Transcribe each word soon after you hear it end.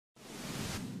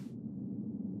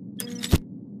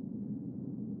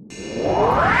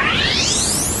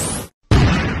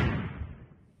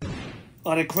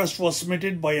A request was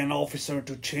submitted by an officer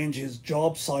to change his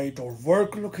job site or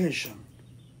work location.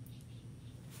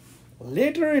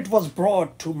 Later, it was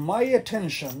brought to my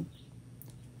attention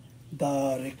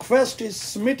the request is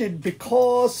submitted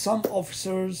because some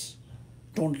officers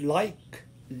don't like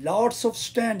lots of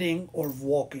standing or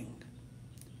walking.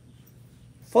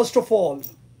 First of all,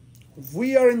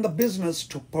 we are in the business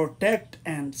to protect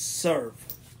and serve.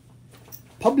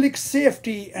 Public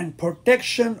safety and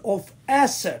protection of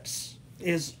assets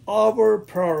is our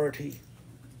priority.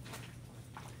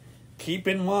 Keep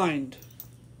in mind,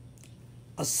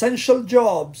 essential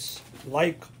jobs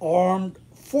like armed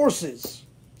forces,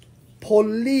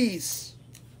 police,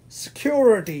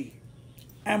 security,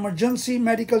 emergency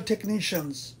medical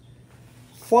technicians,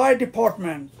 fire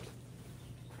department,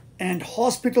 and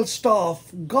hospital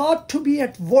staff got to be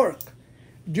at work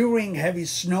during heavy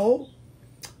snow,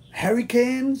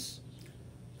 hurricanes,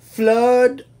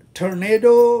 flood,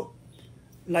 tornado,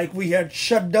 like we had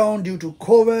shut down due to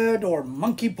COVID or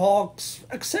monkeypox,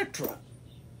 etc.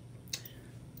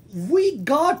 We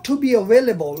got to be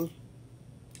available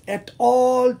at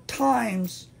all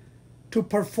times to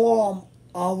perform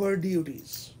our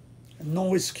duties.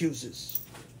 No excuses.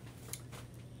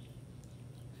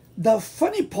 The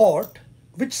funny part,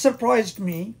 which surprised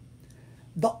me,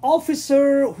 the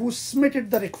officer who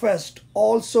submitted the request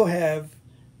also have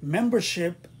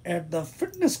membership at the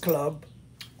fitness club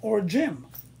or gym.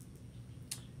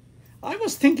 I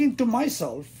was thinking to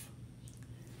myself,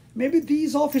 maybe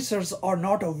these officers are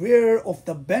not aware of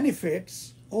the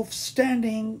benefits of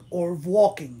standing or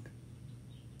walking.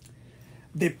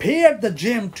 They pay at the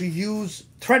gym to use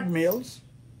treadmills,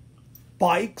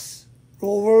 bikes,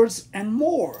 rowers, and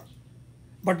more,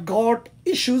 but got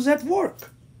issues at work.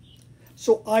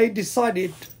 So I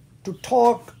decided to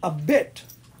talk a bit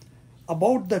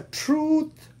about the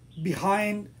truth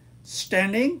behind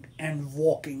standing and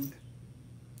walking.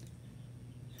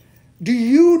 Do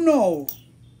you know,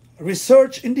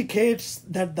 research indicates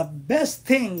that the best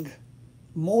thing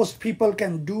most people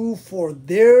can do for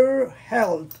their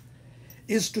health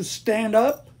is to stand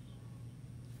up?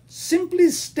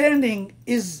 Simply standing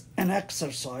is an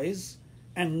exercise,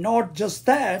 and not just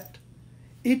that,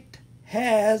 it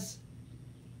has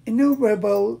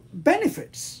innumerable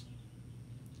benefits.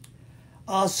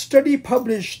 A study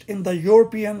published in the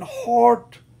European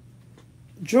Heart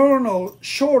Journal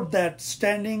showed that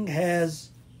standing has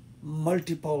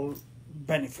multiple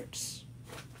benefits.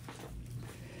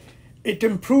 It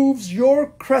improves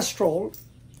your cholesterol,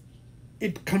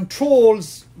 it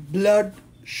controls blood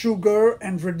sugar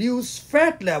and reduce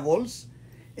fat levels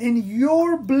in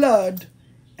your blood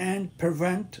and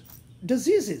prevent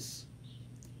diseases.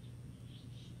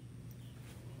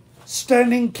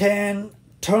 Standing can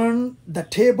turn the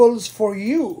tables for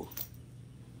you.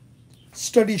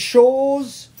 Study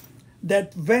shows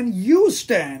that when you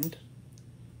stand,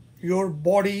 your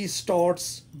body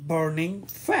starts burning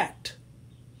fat.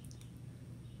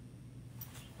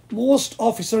 Most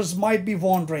officers might be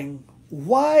wondering,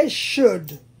 why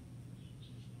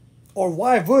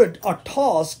would a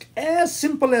task as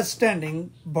simple as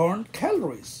standing burn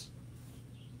calories?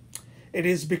 It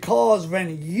is because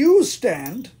when you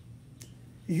stand,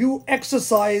 you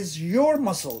exercise your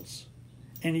muscles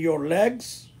in your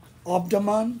legs,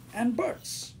 abdomen, and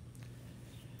buttocks.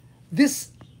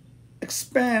 This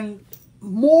expends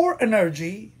more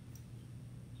energy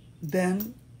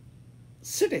than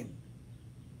sitting.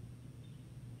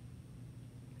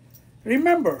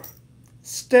 Remember,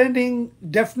 standing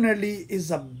definitely is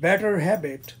a better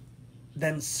habit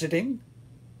than sitting.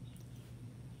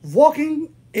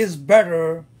 Walking is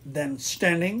better than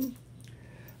standing.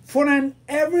 For an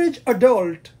average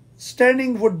adult,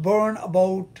 standing would burn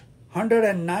about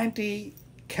 190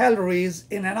 calories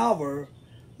in an hour,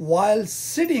 while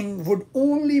sitting would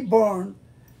only burn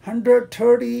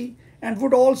 130 and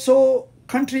would also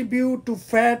contribute to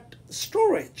fat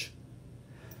storage.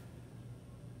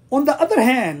 On the other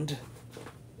hand,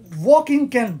 walking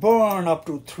can burn up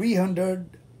to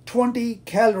 320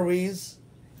 calories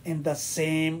in the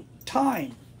same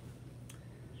time.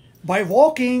 By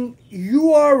walking,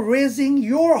 you are raising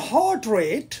your heart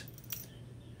rate,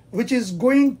 which is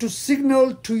going to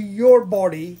signal to your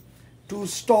body to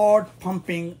start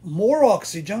pumping more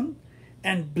oxygen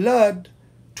and blood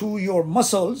to your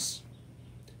muscles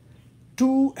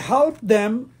to help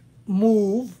them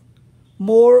move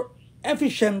more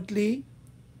efficiently,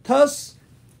 thus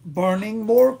burning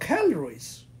more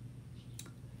calories.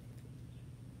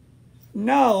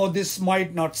 Now, this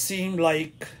might not seem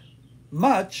like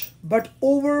much, but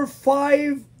over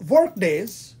 5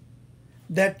 workdays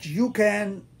that you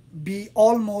can be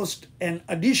almost an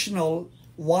additional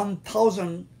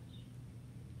 1,000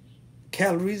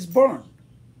 calories burned.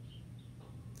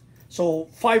 So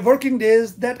 5 working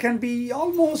days, that can be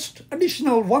almost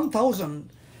additional 1,000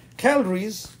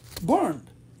 calories burned.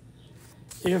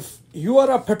 If you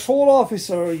are a patrol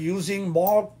officer using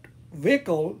marked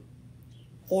vehicle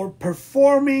or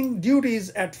performing duties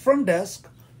at front desk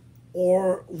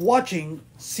or watching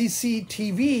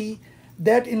CCTV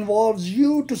that involves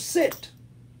you to sit,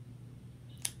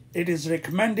 it is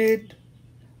recommended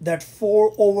that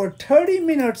for over 30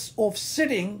 minutes of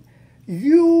sitting,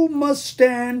 you must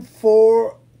stand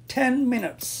for 10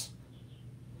 minutes.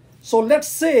 So let's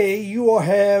say you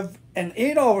have an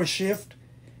 8-hour shift.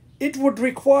 It would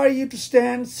require you to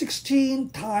stand 16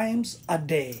 times a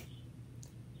day.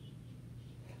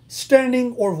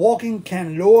 Standing or walking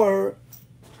can lower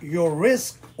your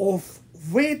risk of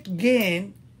weight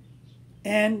gain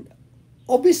and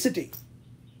obesity,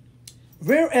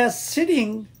 whereas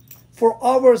sitting for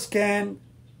hours can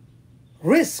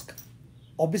risk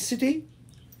obesity,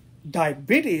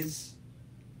 diabetes,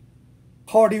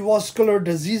 cardiovascular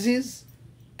diseases,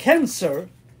 cancer,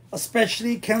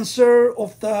 especially cancer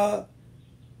of the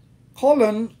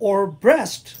colon or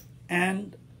breast,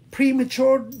 and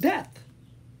premature death.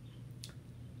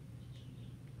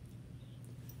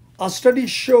 A study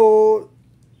showed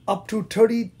up to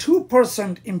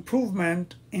 32%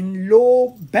 improvement in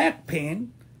low back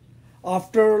pain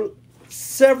after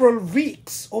several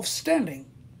weeks of standing.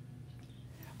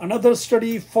 Another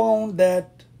study found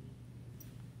that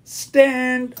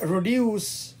stand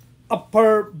reduce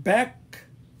upper back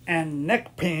and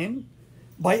neck pain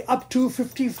by up to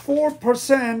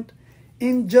 54%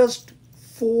 in just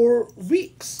 4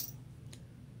 weeks.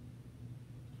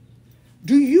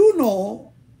 Do you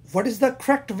know what is the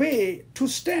correct way to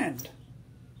stand?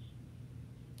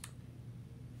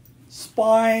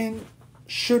 Spine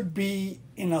should be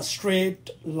in a straight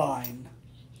line.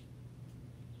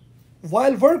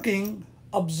 While working,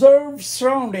 observe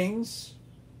surroundings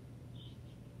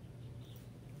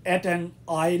at an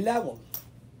eye level.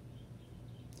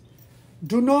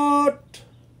 Do not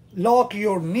lock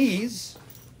your knees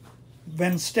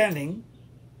when standing.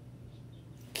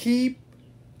 Keep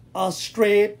a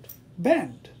straight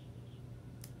bend.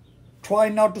 Try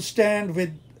not to stand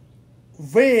with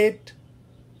weight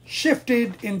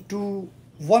shifted into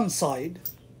one side.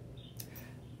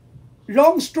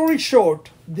 Long story short,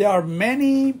 there are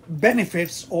many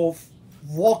benefits of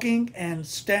walking and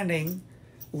standing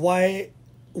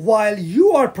while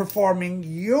you are performing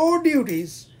your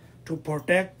duties to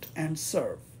protect and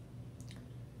serve.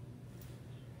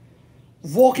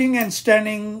 Walking and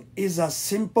standing is a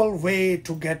simple way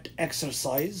to get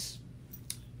exercise.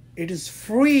 It is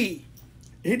free.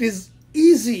 It is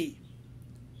easy.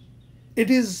 It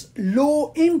is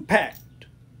low impact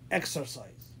exercise.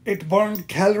 It burns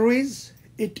calories.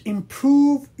 It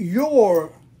improves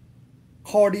your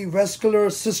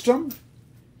cardiovascular system.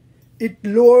 It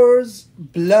lowers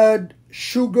blood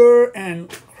sugar and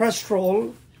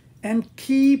cholesterol and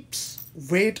keeps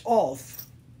weight off,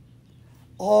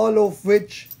 all of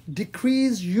which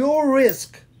decrease your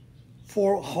risk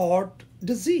for heart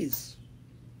disease.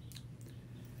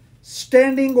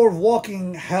 Standing or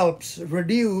walking helps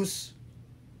reduce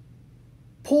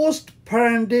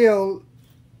postprandial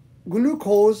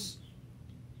glucose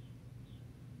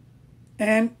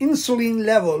and insulin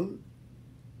level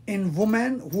in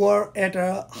women who are at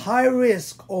a high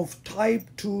risk of type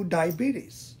 2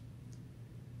 diabetes.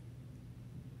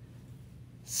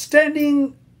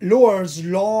 Standing lowers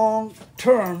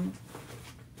long-term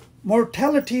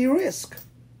mortality risk.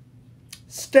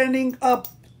 Standing up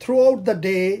throughout the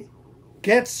day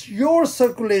gets your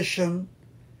circulation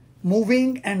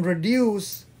moving and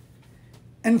reduce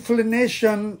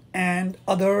inflammation and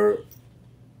other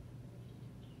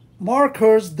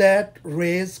markers that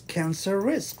raise cancer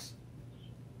risks.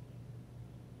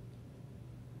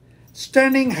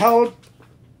 Standing helps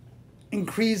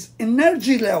increase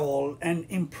energy level and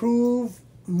improve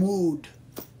mood.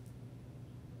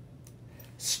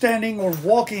 Standing or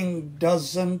walking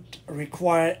doesn't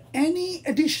require any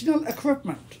additional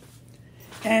equipment,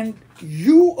 and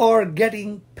you are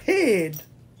getting paid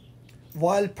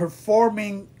while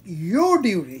performing your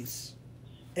duties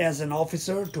as an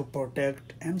officer to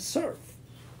protect and serve.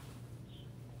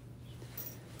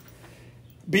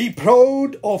 Be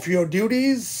proud of your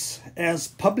duties as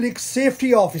public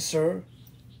safety officer.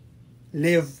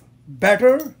 Live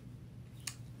better,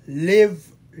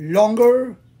 live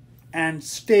longer, and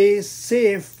stay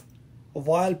safe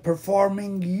while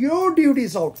performing your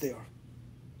duties out there.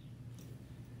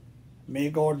 May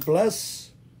God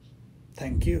bless.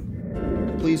 Thank you.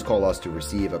 Please call us to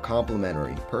receive a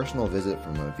complimentary personal visit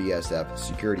from a VSF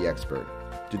security expert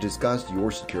to discuss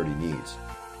your security needs.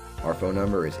 Our phone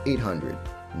number is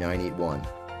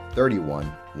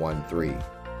 800-981-3113.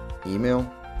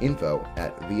 Email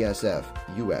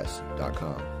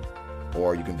info@vsfus.com.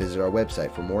 Or you can visit our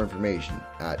website for more information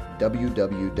at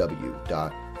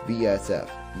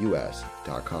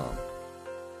www.vsfus.com.